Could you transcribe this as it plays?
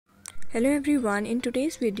Hello everyone, in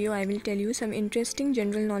today's video I will tell you some interesting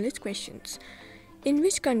general knowledge questions. In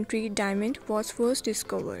which country diamond was first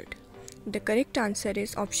discovered? The correct answer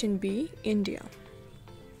is option B, India.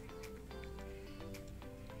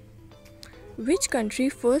 Which country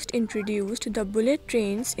first introduced the bullet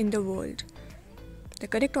trains in the world? The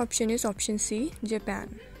correct option is option C,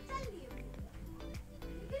 Japan.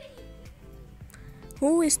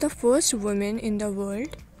 Who is the first woman in the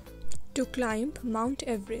world to climb Mount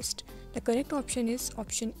Everest? The correct option is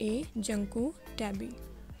option A, Junko Tabby.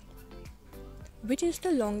 Which is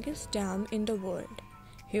the longest dam in the world?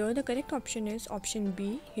 Here the correct option is option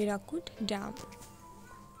B, Hirakud Dam.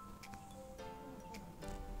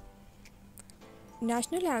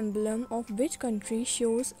 National emblem of which country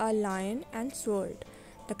shows a lion and sword?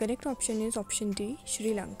 The correct option is option D,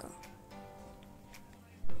 Sri Lanka.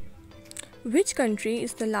 Which country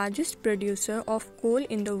is the largest producer of coal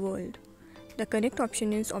in the world? The correct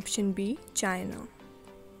option is option B, China.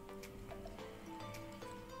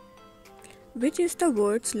 Which is the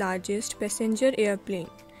world's largest passenger airplane?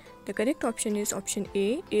 The correct option is option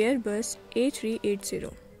A, Airbus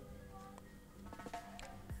A380.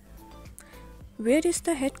 Where is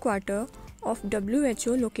the headquarters of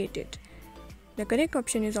WHO located? The correct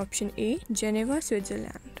option is option A, Geneva,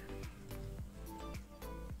 Switzerland.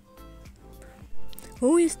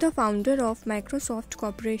 Who is the founder of Microsoft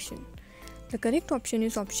Corporation? The correct option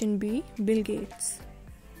is option B, Bill Gates.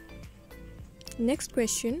 Next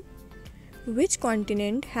question. Which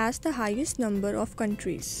continent has the highest number of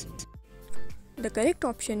countries? The correct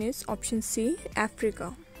option is option C,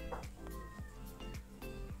 Africa.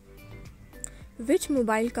 Which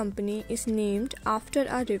mobile company is named after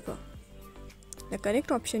a river? The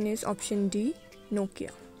correct option is option D,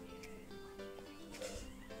 Nokia.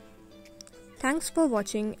 Thanks for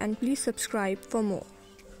watching and please subscribe for more.